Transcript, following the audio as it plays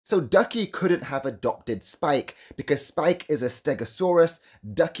So Ducky couldn't have adopted Spike because Spike is a stegosaurus,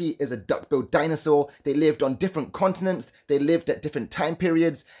 Ducky is a duck-billed dinosaur, they lived on different continents, they lived at different time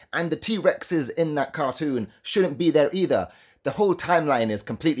periods, and the T-Rexes in that cartoon shouldn't be there either. The whole timeline is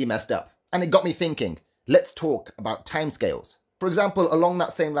completely messed up. And it got me thinking, let's talk about timescales. For example, along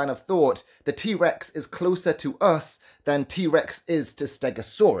that same line of thought, the T-Rex is closer to us than T-Rex is to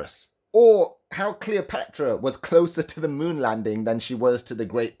Stegosaurus. Or how Cleopatra was closer to the moon landing than she was to the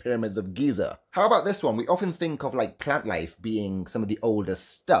Great Pyramids of Giza. How about this one? We often think of like plant life being some of the oldest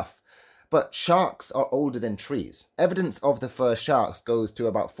stuff, but sharks are older than trees. Evidence of the first sharks goes to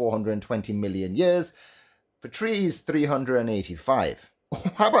about 420 million years. For trees, 385.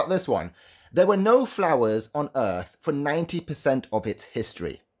 How about this one? There were no flowers on Earth for 90% of its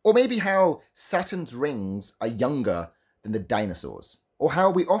history. Or maybe how Saturn's rings are younger than the dinosaurs. Or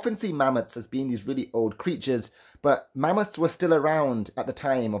how we often see mammoths as being these really old creatures, but mammoths were still around at the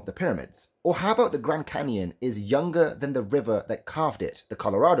time of the pyramids. Or how about the Grand Canyon is younger than the river that carved it, the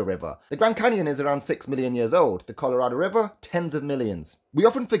Colorado River. The Grand Canyon is around 6 million years old, the Colorado River, tens of millions. We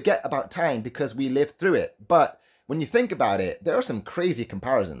often forget about time because we lived through it, but when you think about it, there are some crazy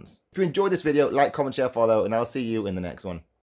comparisons. If you enjoyed this video, like, comment, share, follow, and I'll see you in the next one.